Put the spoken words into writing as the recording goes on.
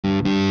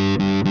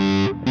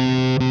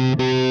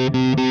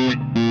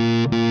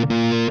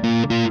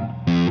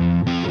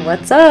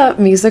What's up?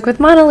 Music with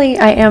Monali.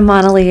 I am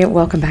Monali.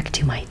 Welcome back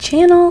to my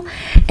channel.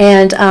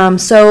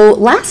 And so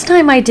last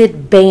time I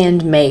did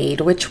BabyMetal,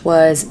 which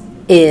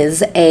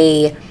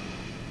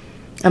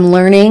I'm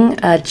learning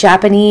a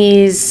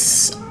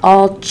Japanese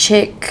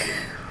all-chick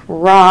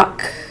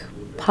rock,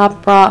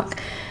 pop rock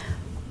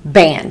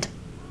band.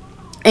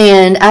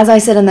 And as I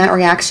said in that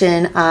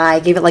reaction,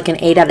 I gave it like an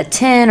 8 out of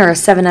 10 or a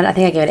 7 out of, I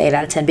think I gave it 8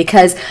 out of 10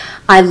 because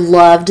I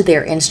loved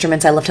their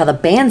instruments. I loved how the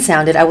band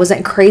sounded. I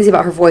wasn't crazy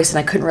about her voice and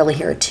I couldn't really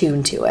hear a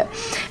tune to it.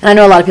 And I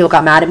know a lot of people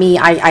got mad at me.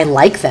 I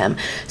like them.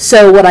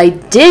 So what I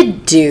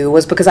did do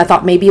was, because I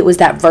thought maybe it was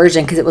that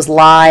version because it was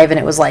live and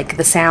it was like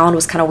the sound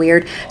was kind of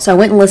weird. So I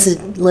went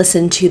and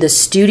listened to the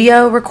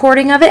studio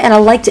recording of it and I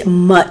liked it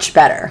much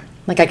better.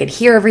 Like I could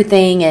hear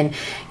everything and,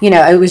 you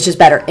know, it was just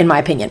better in my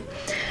opinion.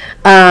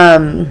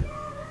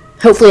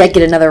 Hopefully I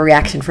get another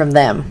reaction from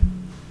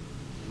them.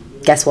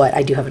 Guess what?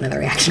 I do have another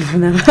reaction from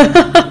them.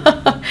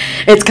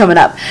 It's coming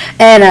up.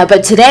 And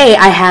but today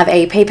I have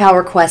a PayPal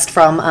request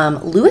from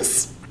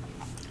Lewis.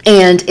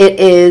 And it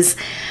is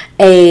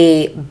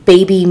a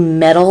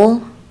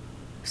BabyMetal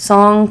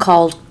song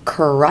called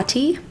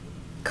Karate.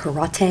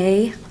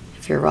 Karate,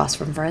 if you're Ross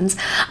from Friends.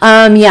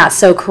 Yeah,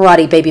 so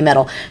Karate,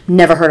 BabyMetal.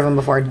 Never heard of them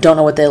before. Don't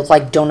know what they look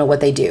like. Don't know what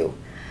they do.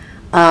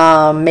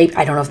 Maybe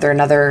I don't know if they're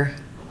another...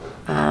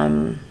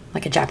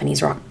 like a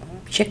Japanese rock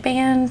chick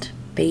band.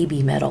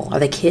 BabyMetal. Are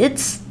they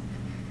kids?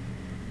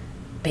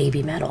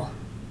 BabyMetal.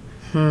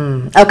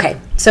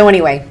 Okay. So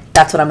anyway,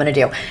 that's what I'm going to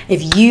do.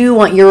 If you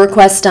want your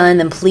request done,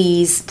 then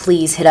please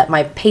hit up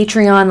my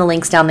Patreon. The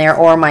link's down there,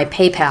 or my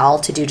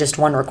PayPal to do just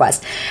one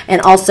request.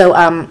 And also,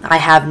 I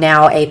have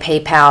now a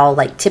PayPal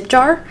like tip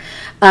jar,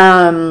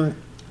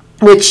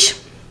 which,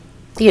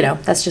 you know,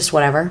 that's just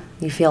whatever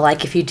you feel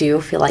like. If you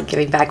do feel like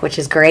giving back, which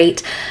is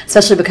great,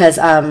 especially because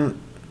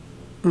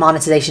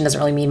monetization doesn't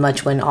really mean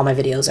much when all my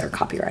videos are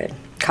copyrighted,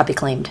 copy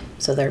claimed,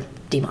 so they're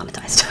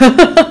demonetized.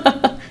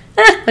 What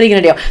are you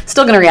gonna do?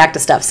 Still gonna react to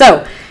stuff.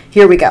 So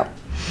here we go.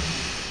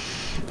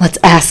 Let's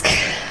ask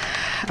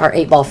our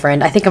 8-ball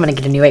friend. I think I'm gonna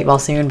get a new 8-ball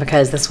soon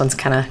because this one's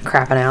kind of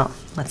crapping out.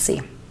 Let's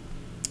see.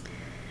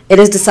 It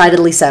is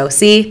decidedly so.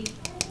 See,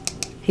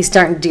 he's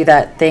starting to do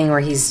that thing where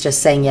he's just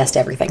saying yes to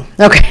everything.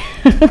 Okay.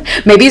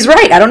 Maybe he's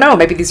right. I don't know.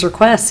 Maybe these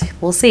requests.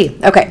 We'll see.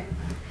 Okay.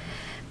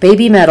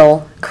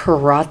 BabyMetal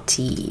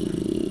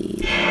Karate.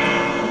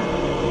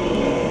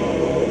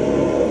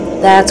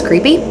 That's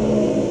creepy.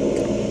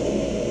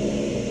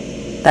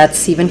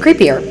 That's even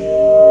creepier.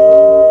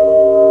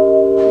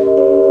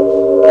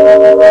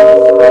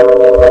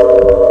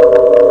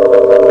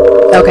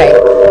 Okay.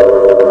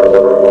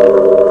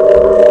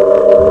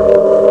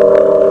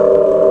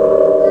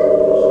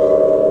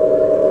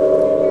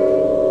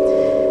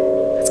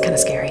 That's kind of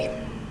scary.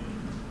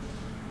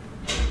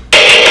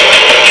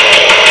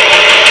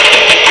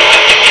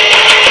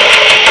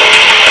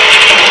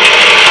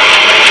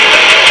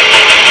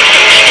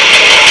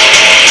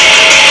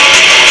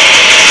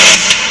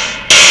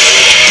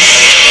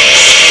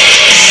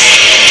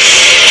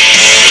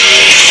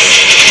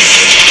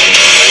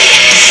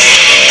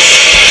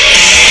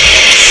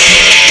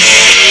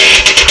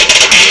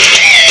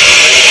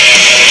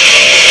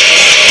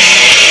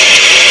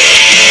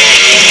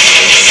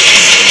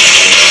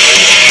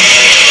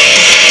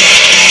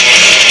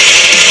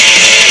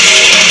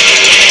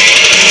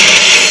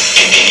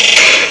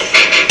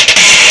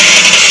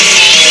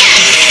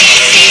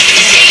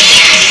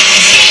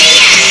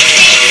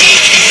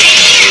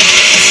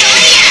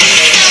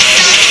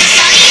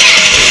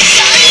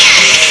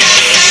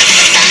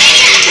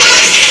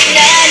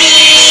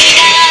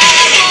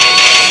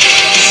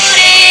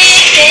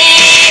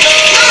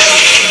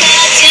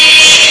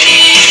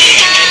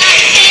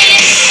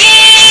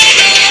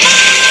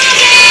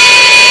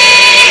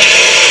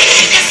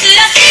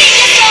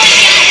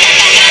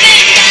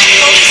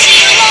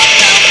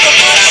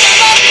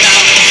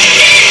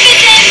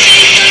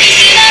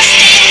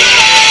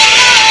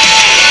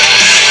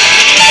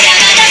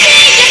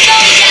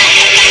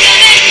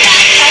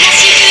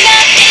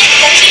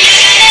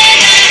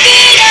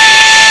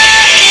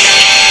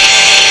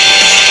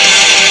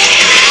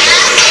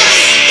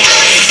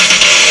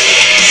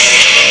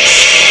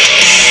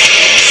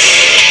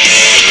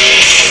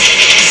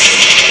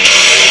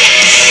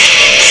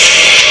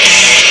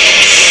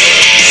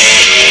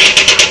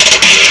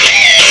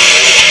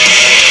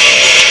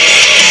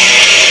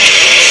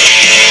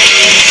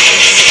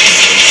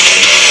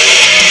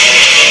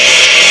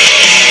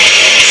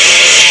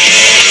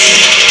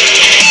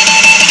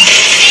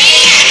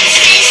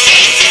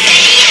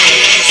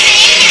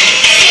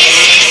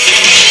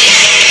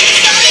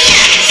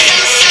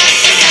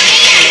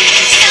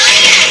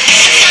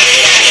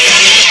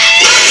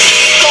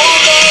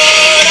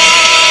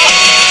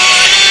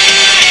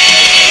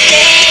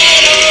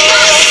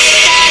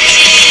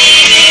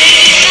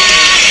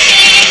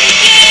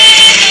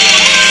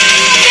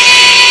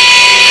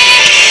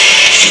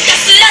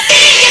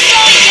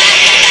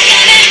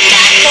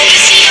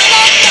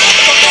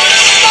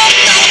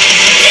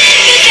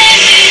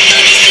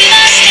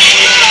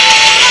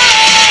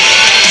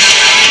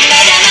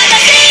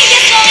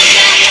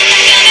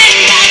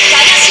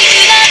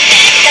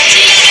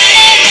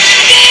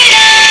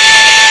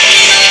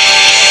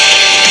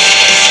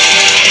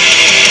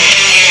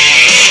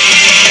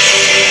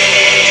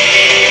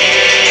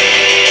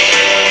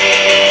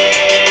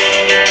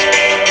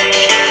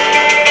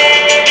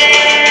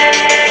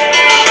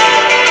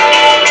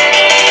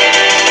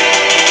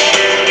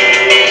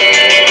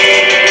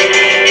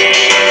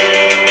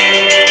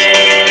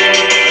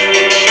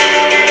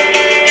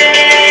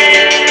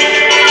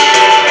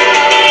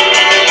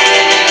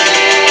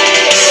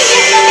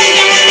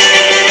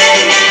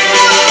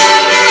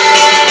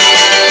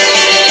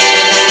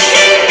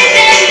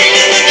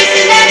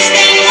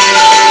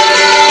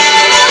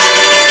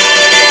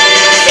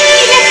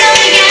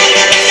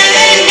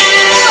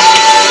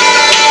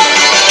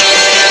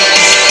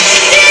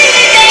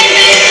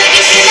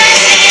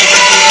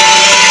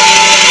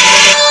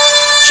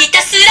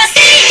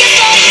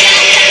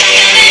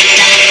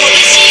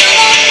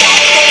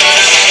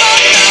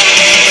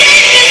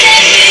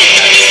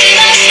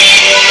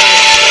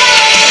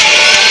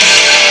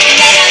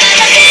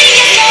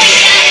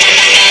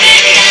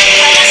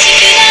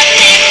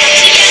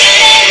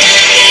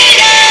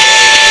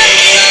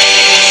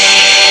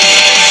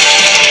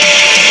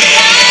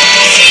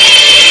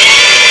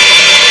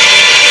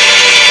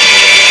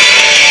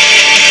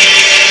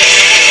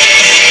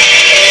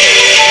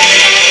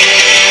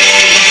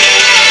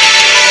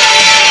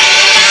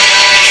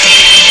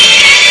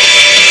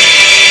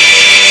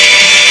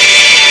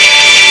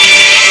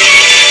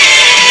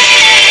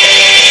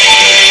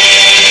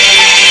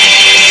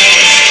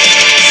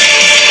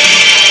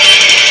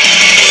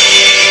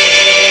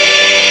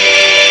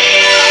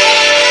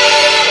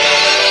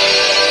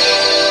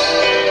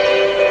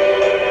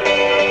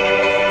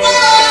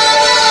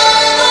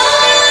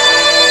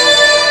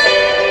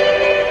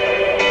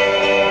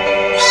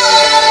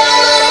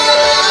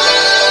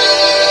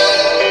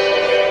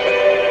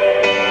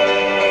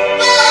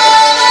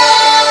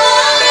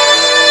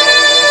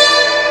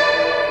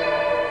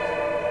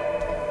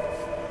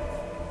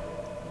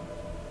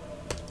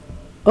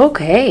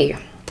 Okay.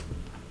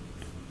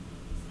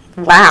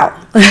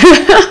 Wow.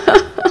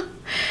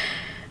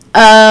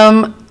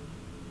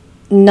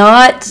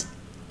 Not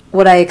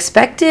what I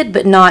expected,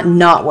 but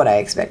not what I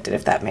expected,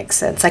 if that makes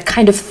sense. I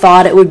kind of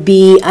thought it would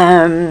be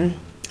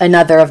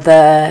another of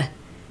the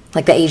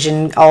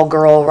Asian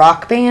all-girl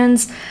rock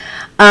bands.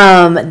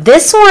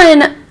 This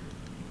one,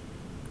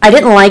 I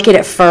didn't like it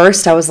at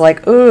first. I was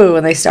like, ooh,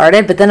 when they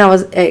started, but then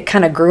it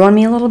kind of grew on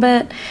me a little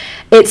bit.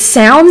 It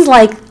sounds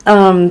like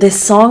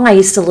this song I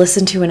used to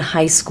listen to in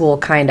high school,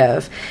 kind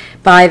of,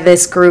 by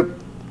this group.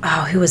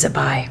 Oh, who was it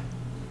by?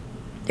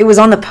 It was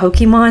on the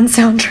Pokemon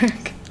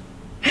soundtrack.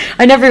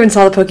 I never even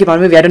saw the Pokemon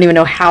movie. I don't even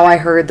know how I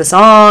heard the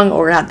song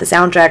or had the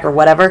soundtrack or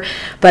whatever,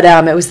 but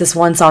it was this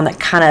one song that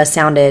kind of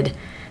sounded,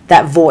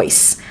 that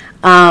voice.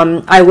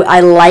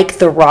 I like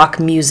the rock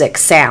music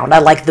sound. I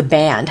like the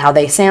band, how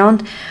they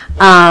sound.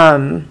 I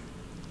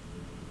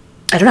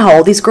don't know how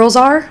old these girls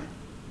are.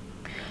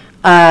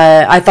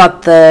 I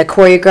thought the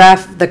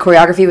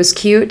choreography was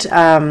cute.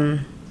 I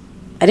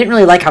didn't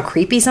really like how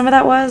creepy some of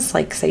that was,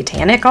 like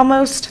satanic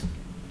almost. A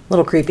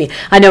little creepy.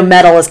 I know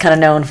metal is kind of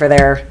known for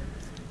their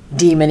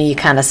demon-y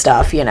kind of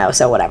stuff,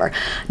 so whatever.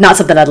 Not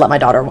something I'd let my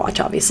daughter watch,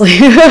 obviously.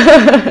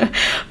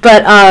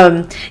 But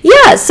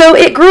yeah, so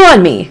it grew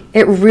on me.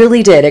 It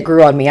really did. It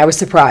grew on me. I was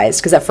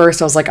surprised because at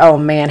first I was like, oh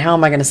man, how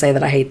am I going to say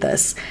that I hate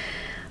this?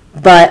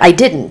 But I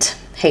didn't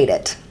hate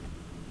it.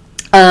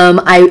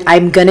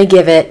 I'm going to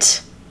give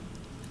it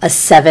a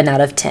 7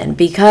 out of 10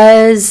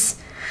 because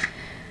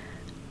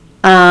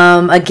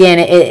again,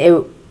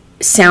 it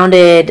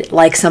sounded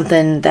like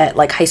something that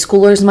like high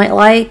schoolers might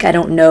like. I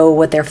don't know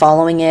what their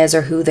following is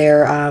or who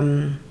their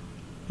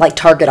like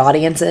target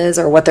audience is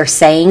or what they're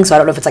saying, so I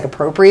don't know if it's like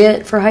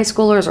appropriate for high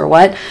schoolers or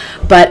what,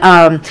 but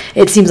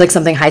it seems like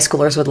something high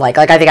schoolers would like.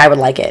 I think I would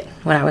like it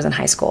when I was in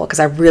high school because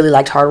I really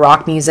liked hard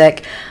rock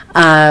music.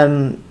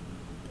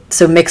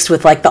 So mixed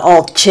with like the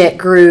all chick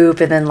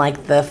group and then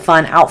like the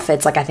fun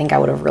outfits, like I think I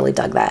would have really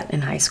dug that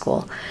in high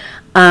school.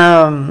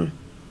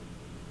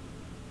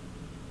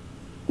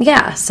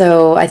 Yeah,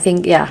 so I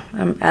think,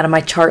 I'm out of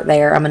my chart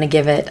there. I'm going to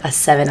give it a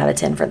 7 out of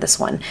 10 for this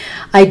one.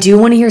 I do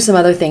want to hear some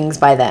other things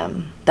by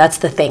them. That's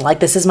the thing. Like,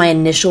 this is my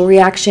initial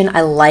reaction.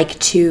 I like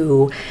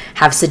to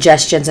have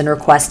suggestions and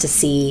requests to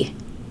see,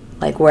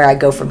 like, where I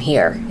go from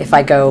here. If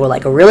I go,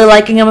 like, really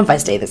liking them, if I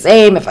stay the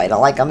same, if I don't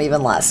like them,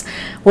 even less.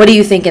 What do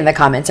you think in the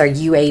comments? Are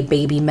you a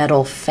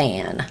BabyMetal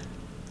fan?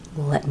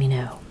 Let me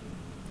know.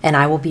 And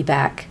I will be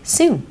back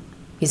soon.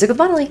 Music with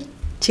Bonnie.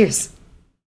 Cheers.